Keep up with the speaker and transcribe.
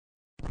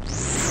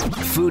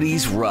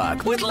Foodies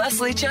Rock with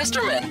Leslie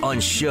Chesterman on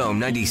Show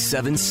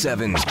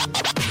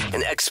 97.7.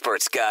 An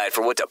expert's guide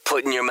for what to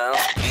put in your mouth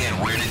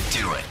and where to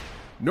do it.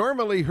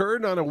 Normally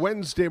heard on a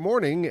Wednesday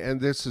morning, and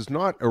this is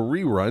not a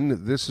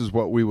rerun. This is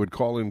what we would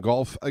call in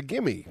golf a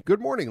gimme. Good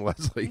morning,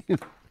 Leslie.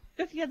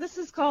 Yeah, this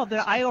is called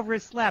the I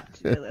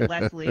overslept,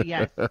 Leslie,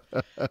 yes.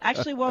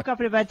 Actually woke up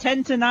at about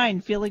 10 to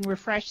 9 feeling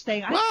refreshed,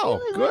 saying, I feel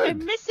like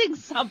I'm missing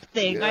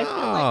something. Yeah. I feel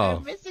like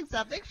I'm missing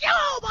something.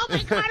 Oh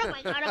my God, oh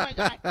my God, oh my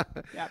God.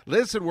 Yep.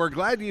 Listen, we're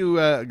glad you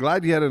had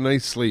a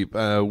nice sleep.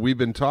 We've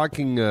been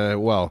talking,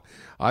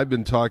 I've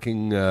been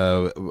talking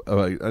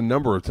a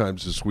number of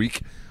times this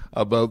week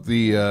about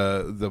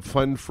the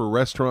fund for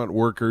restaurant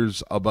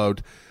workers,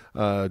 about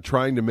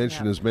trying to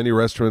mention as many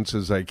restaurants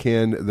as I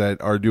can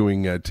that are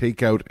doing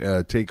takeout,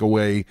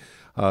 takeaway.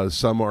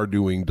 Some are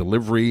doing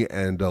delivery.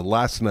 And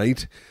last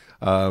night,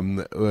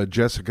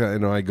 Jessica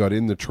and I got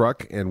in the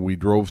truck and we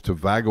drove to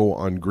Vago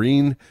on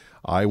Green.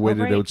 I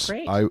waited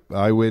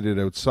I waited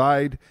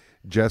outside.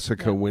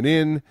 Jessica went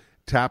in,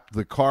 tapped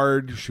the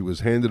card. She was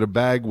handed a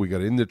bag. We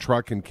got in the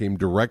truck and came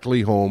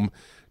directly home.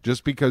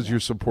 Just because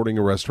you're supporting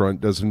a restaurant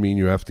doesn't mean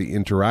you have to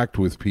interact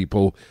with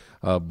people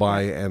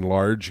by and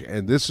large.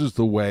 And this is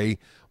the way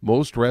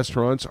most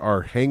restaurants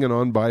are hanging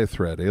on by a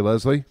thread. Eh,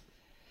 Leslie?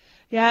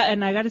 Yeah,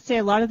 and I got to say,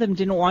 a lot of them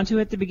didn't want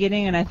to at the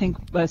beginning, and I think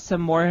some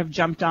more have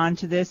jumped on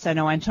to this. I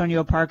know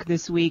Antonio Park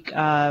this week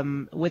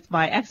with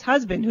my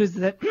ex-husband, who's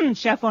the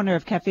chef owner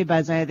of Café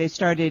Bazin. They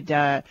started,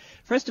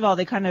 first of all,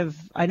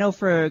 I know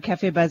for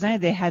Café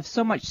Bazin, they have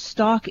so much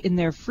stock in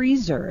their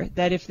freezer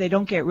that if they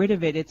don't get rid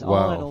of it, it's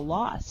all at a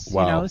loss.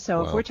 Wow. You know?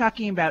 So if we're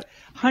talking about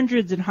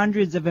hundreds and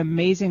hundreds of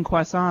amazing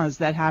croissants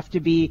that have to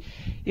be,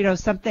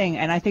 something,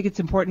 and I think it's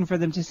important for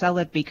them to sell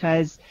it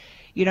because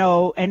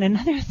and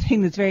another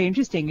thing that's very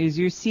interesting is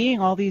you're seeing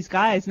all these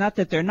guys, not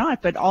that they're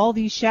not, but all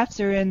these chefs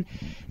are in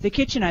the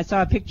kitchen. I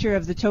saw a picture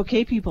of the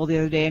Tokay people the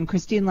other day, and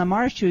Christine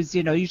Lamarche, who's,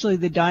 usually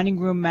the dining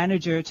room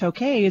manager at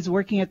Tokay, is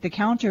working at the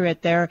counter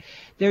at their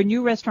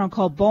new restaurant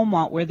called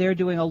Beaumont, where they're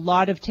doing a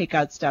lot of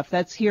takeout stuff.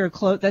 That's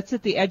that's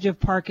at the edge of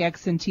Park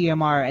X and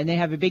TMR, and they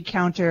have a big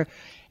counter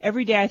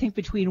every day, I think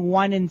between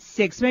 1 and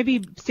 6,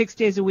 maybe 6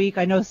 days a week.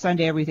 I know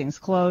Sunday everything's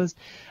closed.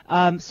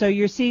 So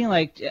you're seeing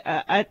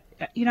I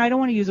don't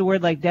want to use a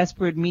word like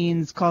desperate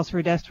means calls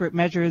for desperate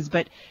measures,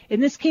 but in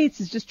this case,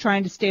 it's just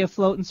trying to stay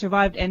afloat and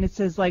survive. And it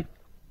says, like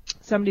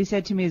somebody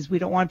said to me, is we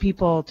don't want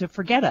people to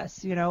forget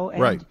us, and,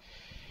 right.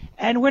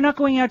 And we're not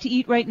going out to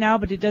eat right now,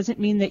 but it doesn't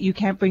mean that you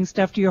can't bring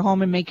stuff to your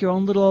home and make your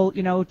own little,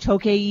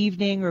 Tokay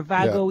evening or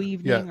Vago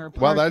evening or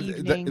Park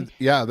evening.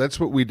 That's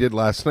what we did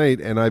last night.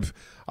 And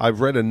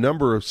I've read a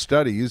number of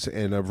studies,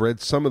 and I've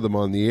read some of them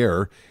on the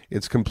air.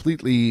 It's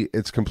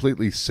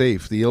completely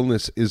safe. The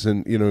illness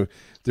isn't,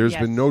 there's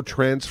been no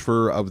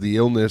transfer of the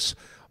illness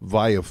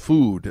via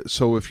food.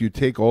 So if you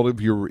take all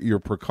of your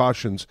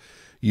precautions,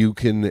 you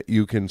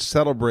can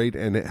celebrate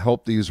and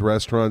help these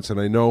restaurants. And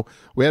I know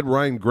we had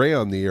Ryan Gray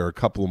on the air a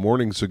couple of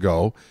mornings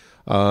ago,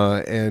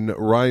 and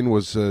Ryan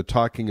was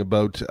talking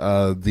about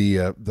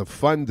the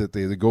fund that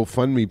the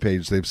GoFundMe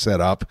page they've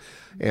set up,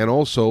 and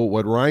also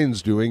what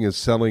Ryan's doing is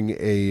selling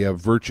a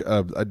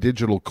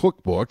digital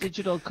cookbook.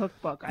 Digital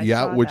cookbook.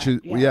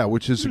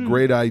 Which is a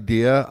great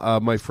idea.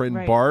 My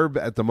friend Barb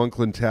at the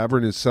Monkland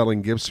Tavern is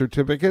selling gift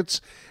certificates,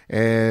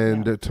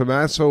 and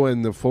Tommaso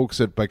and the folks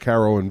at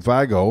Baccaro and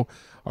Vago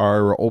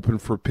are open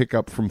for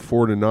pickup from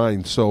 4 to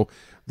 9. So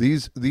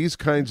these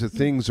kinds of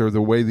things are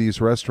the way these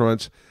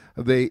restaurants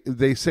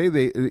they say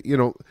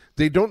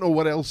they don't know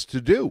what else to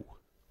do.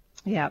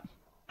 Yeah,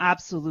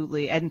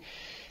 absolutely. And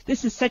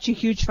this is such a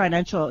huge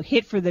financial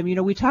hit for them.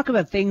 We talk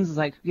about things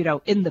like,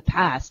 in the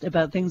past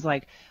about things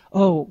like,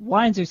 oh,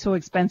 wines are so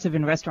expensive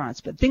in restaurants.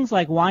 But things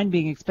like wine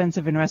being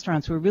expensive in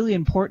restaurants were really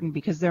important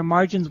because their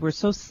margins were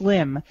so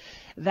slim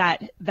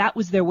that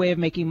was their way of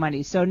making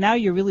money. So now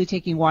you're really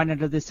taking wine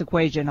out of this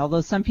equation.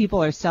 Although some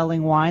people are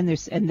selling wine,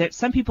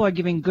 some people are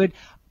giving good.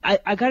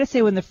 I got to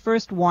say, when the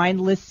first wine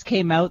lists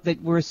came out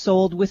that were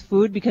sold with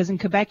food, because in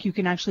Quebec you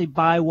can actually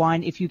buy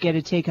wine if you get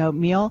a takeout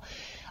meal,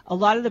 a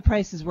lot of the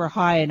prices were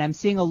high, and I'm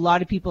seeing a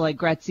lot of people like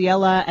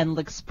Graziella and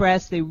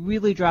L'Express, they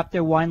really dropped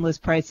their wine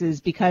list prices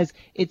because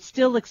it's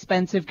still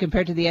expensive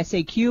compared to the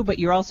SAQ, but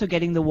you're also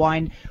getting the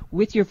wine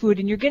with your food,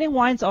 and you're getting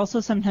wines also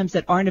sometimes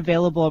that aren't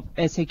available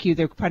at SAQ.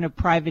 They're kind of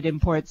private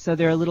imports, so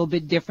they're a little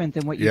bit different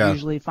than what you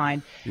usually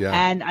find. Yeah.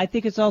 And I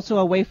think it's also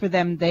a way for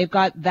them. They've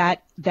got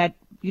that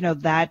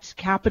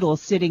capital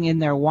sitting in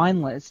their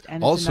wine list, and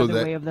it's also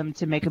another way of them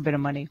to make a bit of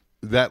money.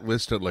 That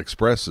list at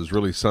L'Express is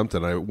really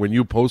something. When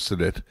you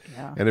posted it,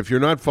 and if you're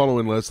not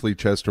following Leslie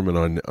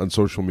Chesterman on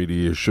social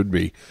media, you should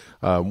be.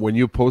 When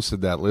you posted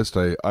that list,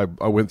 I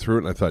went through it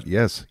and I thought,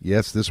 yes,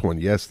 this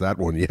one, yes, that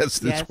one, yes,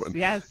 this one.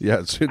 Yes. Yeah, I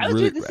was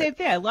doing the same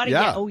thing. A lot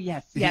of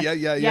yes.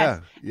 Yeah.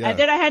 And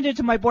then I handed it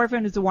to my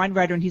boyfriend who's a wine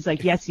writer, and he's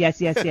like, yes.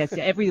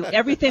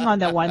 Everything on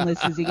that wine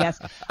list is a yes.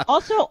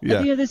 Also,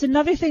 there's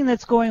another thing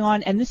that's going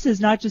on, and this is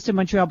not just in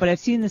Montreal, but I've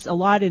seen this a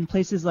lot in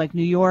places like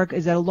New York,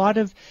 is that a lot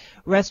of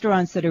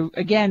restaurants that are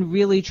again,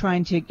 really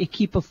trying to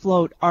keep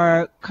afloat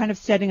are kind of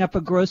setting up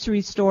a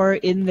grocery store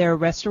in their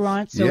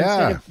restaurant. So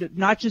instead of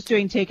not just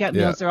doing takeout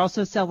meals, they're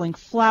also selling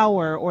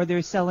flour, or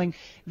they're selling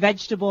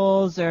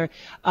vegetables, or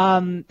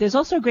there's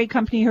also a great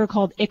company here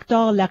called Hector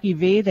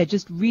Larrivée that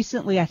just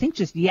recently, I think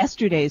just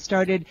yesterday,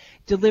 started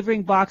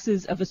delivering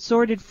boxes of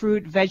assorted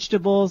fruit,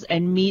 vegetables,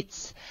 and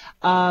meats.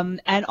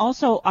 And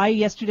also, I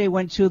yesterday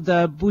went to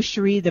the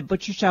boucherie, the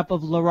butcher shop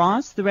of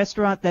Laurence, the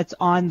restaurant that's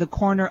on the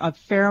corner of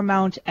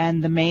Fairmount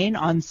and the Main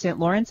on St.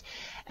 Lawrence.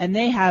 And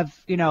they have,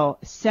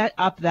 set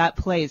up that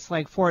place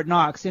like Fort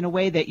Knox in a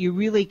way that you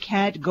really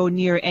can't go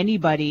near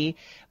anybody,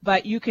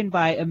 but you can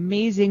buy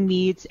amazing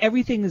meats.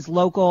 Everything is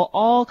local,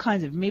 all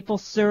kinds of maple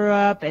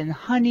syrup and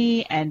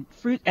honey and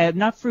fruit,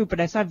 not fruit, but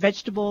I saw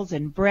vegetables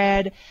and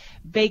bread,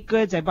 baked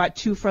goods. I bought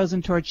 2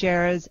 frozen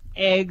tortillas,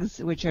 eggs,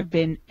 which have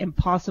been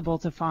impossible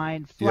to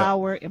find,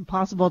 flour,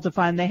 impossible to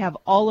find. They have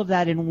all of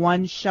that in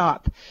one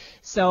shop.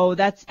 So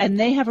and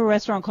they have a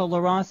restaurant called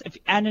Laurence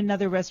and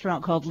another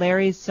restaurant called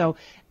Larry's. So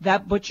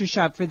that butcher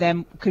shop for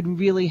them could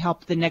really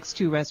help the next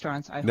 2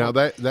 restaurants. Now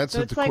that's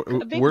so at the like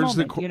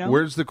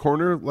where's the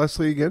corner,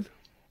 Leslie, again?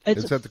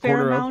 It's at the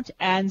Fairmount corner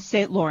and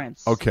St.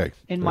 Lawrence. Okay.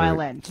 In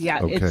Mile End.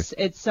 Yeah. Okay.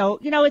 It's so,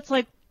 it's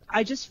like,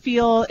 I just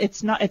feel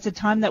it's a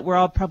time that we're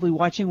all probably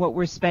watching what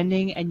we're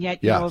spending, and yet,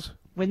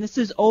 when this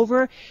is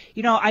over,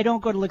 I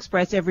don't go to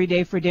L'Express every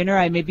day for dinner.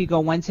 I maybe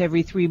go once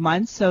every 3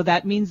 months. So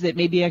that means that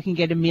maybe I can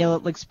get a meal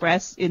at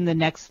L'Express in the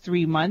next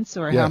 3 months,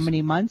 or how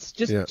many months,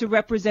 just to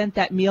represent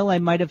that meal I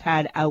might have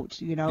had out,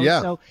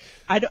 So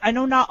I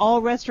know not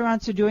all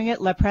restaurants are doing it.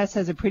 La Presse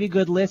has a pretty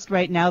good list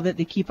right now that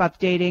they keep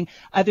updating.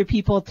 Other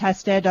people,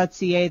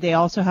 Tastet.ca, they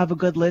also have a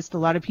good list. A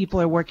lot of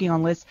people are working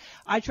on lists.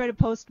 I try to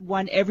post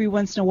one every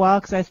once in a while,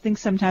 because I think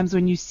sometimes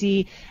when you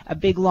see a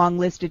big long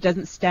list, it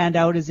doesn't stand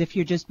out as if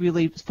you're just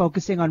really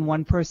focusing on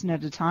one person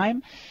at a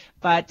time.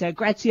 But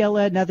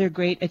Graziella, another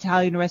great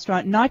Italian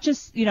restaurant, not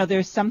just,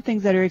 there's some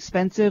things that are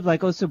expensive,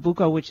 like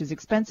Ossobuco, which is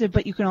expensive,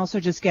 but you can also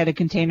just get a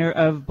container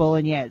of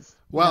bolognese.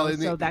 Well,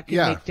 so that can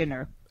make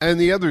dinner. And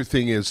the other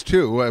thing is,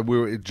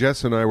 too,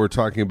 Jess and I were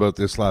talking about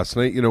this last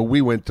night. We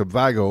went to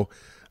Vago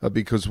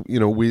because,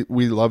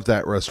 we love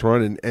that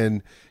restaurant.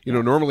 And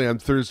normally on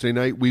Thursday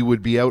night, we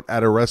would be out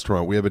at a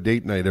restaurant. We have a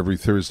date night every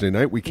Thursday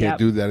night. We can't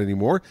do that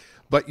anymore.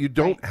 But you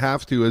don't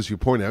have to, as you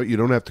point out, you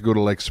don't have to go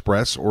to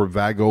L'Express or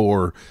Vago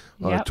or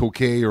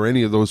Tokay or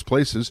any of those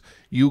places.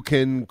 You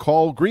can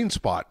call Green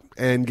Spot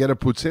and get a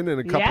poutine and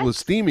a couple of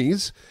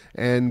steamies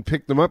and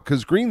pick them up,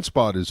 because Green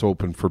Spot is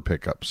open for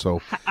pickup.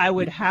 So I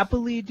would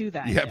happily do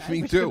that. Yeah,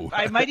 me too.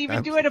 I might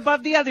even do it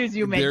above the others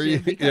you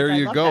mentioned. There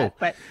you go. That.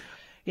 But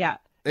yeah.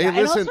 Hey, and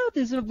also,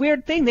 there's a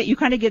weird thing that you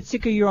kind of get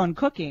sick of your own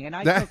cooking. And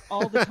I cook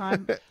all the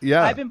time.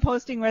 I've been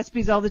posting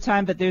recipes all the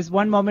time, but there's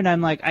one moment I'm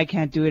like, I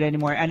can't do it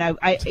anymore. And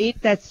I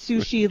ate that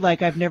sushi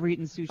like I've never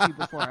eaten sushi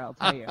before, I'll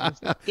tell you.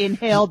 Just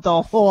inhaled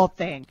the whole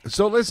thing.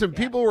 So listen,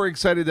 people were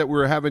excited that we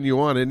were having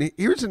you on. And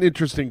here's an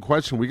interesting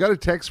question. We got a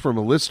text from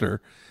a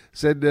listener.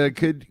 Said,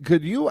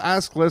 could you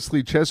ask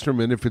Leslie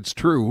Chesterman if it's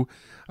true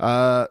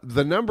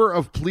the number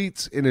of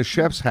pleats in a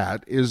chef's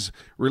hat is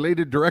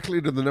related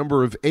directly to the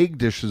number of egg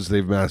dishes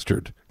they've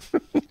mastered?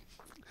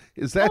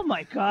 Is that? Oh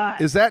my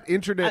God! Is that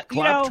internet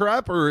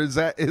claptrap, or is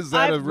that a real thing?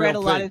 I've read a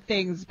lot of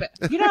things, but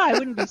I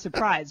wouldn't be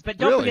surprised. But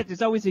don't forget,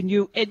 there's always a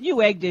new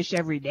egg dish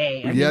every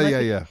day.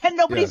 Yeah. And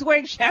nobody's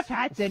wearing chef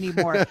hats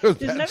anymore.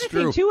 There's another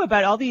thing too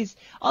about all these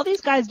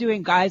guys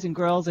doing, guys and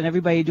girls and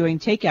everybody doing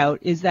takeout,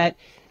 is that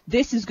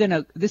this is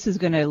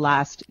gonna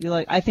last.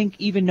 I think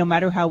even no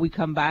matter how we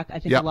come back, I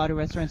think a lot of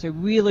restaurants are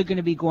really going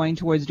to be going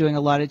towards doing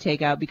a lot of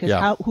takeout,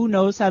 because who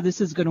knows how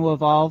this is going to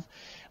evolve.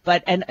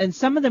 But and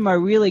some of them are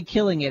really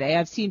killing it.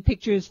 I've seen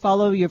pictures.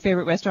 Follow your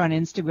favorite restaurant on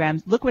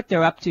Instagram. Look what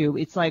they're up to.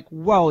 It's like,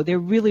 whoa, they're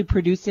really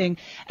producing.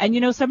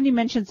 And somebody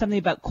mentioned something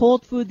about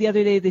cold food the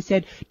other day. They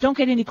said, don't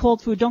get any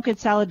cold food, don't get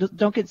salad,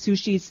 don't get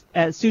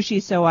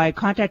sushi. So I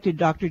contacted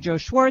Dr. Joe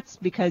Schwartz,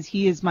 because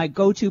he is my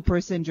go-to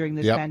person during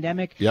this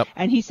pandemic.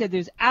 And he said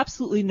there's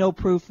absolutely no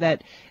proof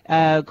that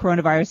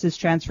coronavirus is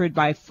transferred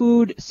by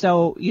food.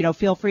 So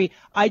feel free.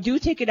 I do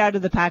take it out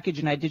of the package,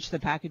 and I ditch the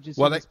package as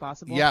soon as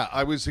possible. Yeah,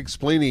 I was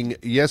explaining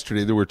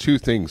yesterday, there were two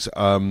things.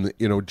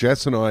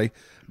 Jess and I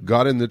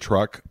got in the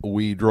truck.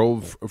 We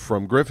drove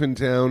from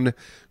Griffintown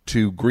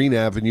to Green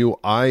Avenue.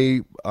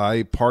 I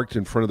parked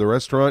in front of the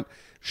restaurant.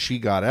 She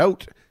got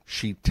out.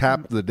 She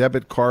tapped the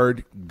debit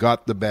card,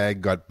 got the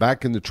bag, got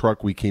back in the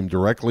truck. We came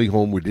directly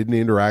home. We didn't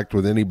interact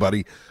with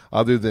anybody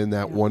other than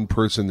that one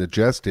person that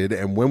Jess did.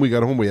 And when we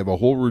got home, we have a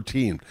whole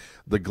routine.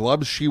 The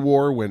gloves she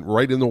wore went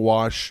right in the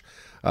wash.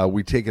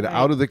 We take it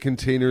out of the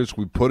containers.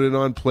 We put it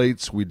on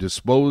plates. We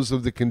dispose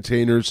of the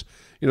containers.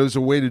 There's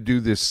a way to do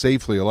this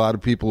safely. A lot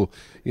of people,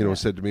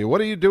 said to me,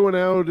 "What are you doing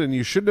out? And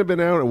you shouldn't have been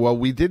out." Well,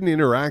 we didn't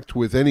interact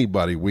with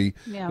anybody.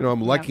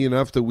 I'm lucky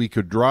enough that we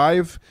could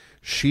drive.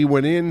 She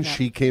went in,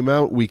 she came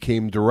out, we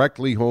came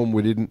directly home.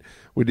 We didn't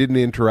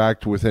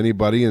interact with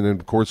anybody, and then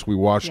of course we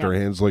washed our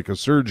hands like a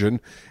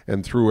surgeon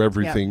and threw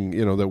everything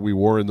that we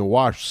wore in the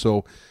wash.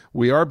 So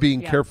we are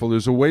being careful.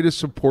 There's a way to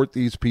support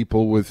these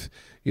people with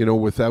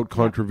without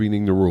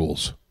contravening the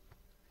rules.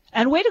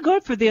 And way to go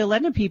for the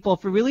Alenda people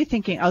for really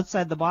thinking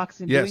outside the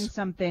box and doing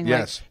something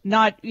like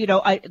not,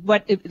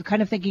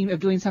 kind of thinking of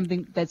doing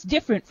something that's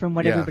different from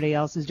what everybody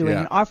else is doing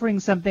and offering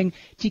something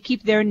to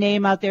keep their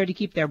name out there, to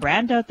keep their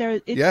brand out there.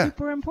 It's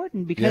super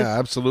important because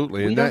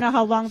absolutely. We don't know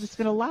how long this is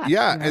going to last.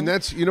 Yeah, and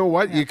that's,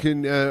 you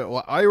can,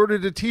 I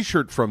ordered a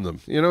T-shirt from them.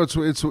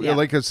 It's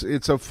like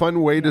it's a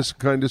fun way to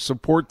kind of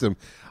support them.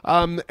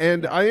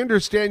 And I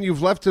understand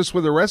you've left us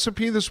with a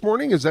recipe this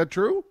morning. Is that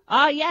true?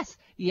 Yes.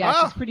 Yes,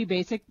 it's pretty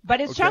basic, but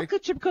it's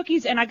chocolate chip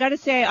cookies, and I got to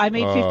say, I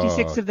made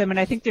 56 of them, and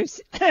I think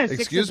there's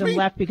 6 of them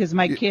left because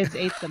my kids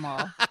ate them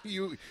all.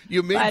 You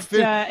made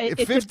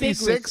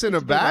 56 in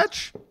a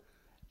batch?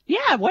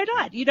 Yeah, why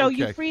not?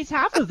 You freeze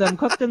half of them,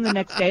 cook them the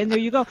next day, and there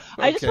you go.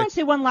 I just want to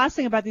say one last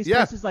thing about these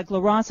places like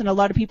Laurence and a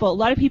lot of people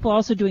are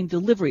also doing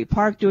delivery.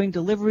 Park doing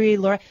delivery,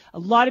 a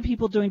lot of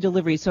people doing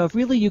delivery. So if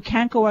really you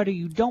can't go out or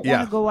you don't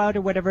want to go out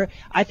or whatever,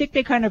 I think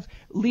they kind of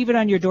leave it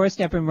on your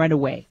doorstep and run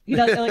away.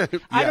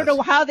 I don't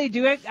know how they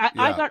do it.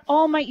 I got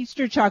all my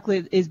Easter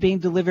chocolate is being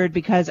delivered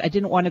because I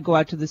didn't want to go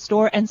out to the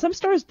store. And some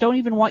stores don't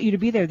even want you to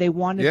be there. They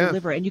want to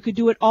deliver. And you could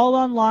do it all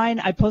online.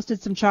 I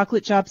posted some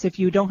chocolate shops if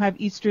you don't have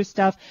Easter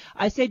stuff.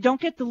 I say don't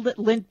get the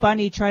Lindt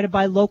Bunny, try to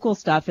buy local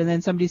stuff. And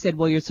then somebody said,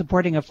 well, you're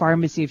supporting a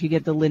pharmacy if you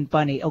get the Lindt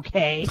Bunny.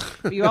 Okay.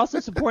 But you're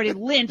also supporting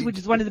Lindt, which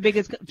is one of the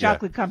biggest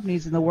chocolate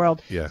companies in the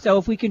world. Yeah. So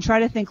if we can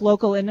try to think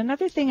local. And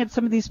another thing at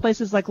some of these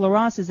places like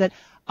Laurence is that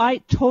I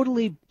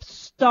totally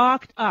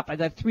stocked up. I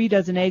got 3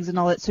 dozen eggs and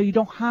all that. So you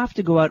don't have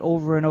to go out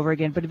over and over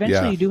again. But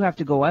eventually you do have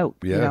to go out.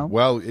 Yeah.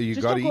 Well, you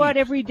got to go out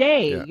every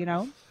day,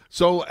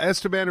 So,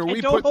 Esteban,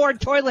 don't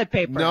hoard toilet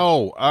paper.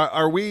 No.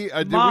 Are we...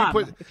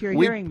 Mom, if you're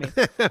hearing me.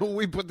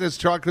 We put this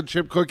chocolate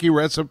chip cookie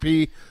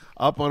recipe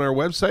up on our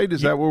website.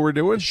 Is that what we're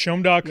doing?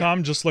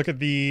 Shom.com. Just look at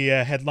the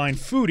headline,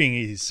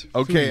 Foodingies.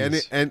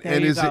 Okay, and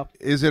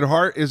is it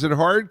hard? Is it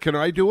hard? Can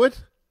I do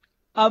it?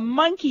 A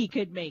monkey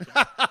could make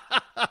it.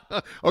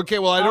 Okay,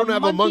 well, I don't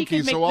have a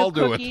monkey, so I'll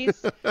do it.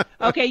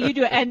 Okay, you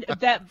do it. And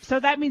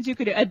that means you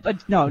could do it.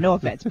 But no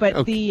offense.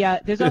 But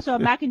there's also a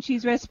mac and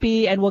cheese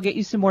recipe, and we'll get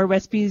you some more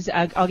recipes.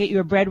 I'll get you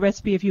a bread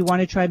recipe if you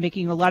want to try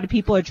making. A lot of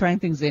people are trying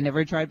things they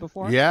never tried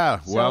before. Yeah,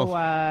 well,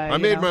 I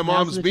made my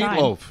mom's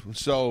meatloaf,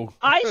 so.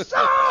 I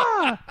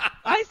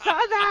saw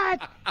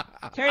that.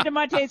 Terry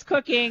DeMonte's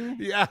cooking.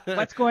 Yeah.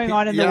 What's going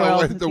on in the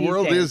world? The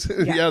world is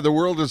the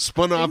world has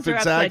spun off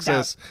its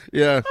axis.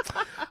 Yeah.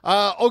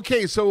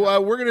 Okay,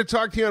 so we're going to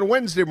talk to you on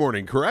Wednesday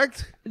morning,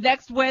 correct?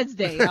 Next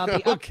Wednesday. I'll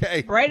be up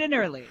bright and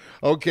early.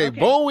 Okay.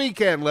 Bon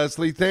weekend,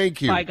 Leslie.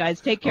 Thank you. Bye,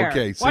 guys. Take care.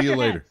 Okay, see you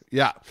later. Hands.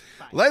 Yeah.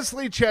 Bye.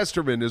 Leslie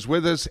Chesterman is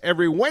with us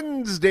every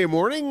Wednesday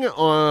morning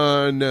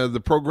on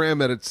the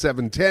program at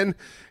 7:10.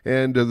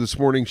 And this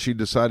morning she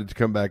decided to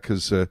come back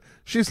because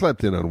she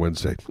slept in on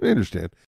Wednesday. I understand.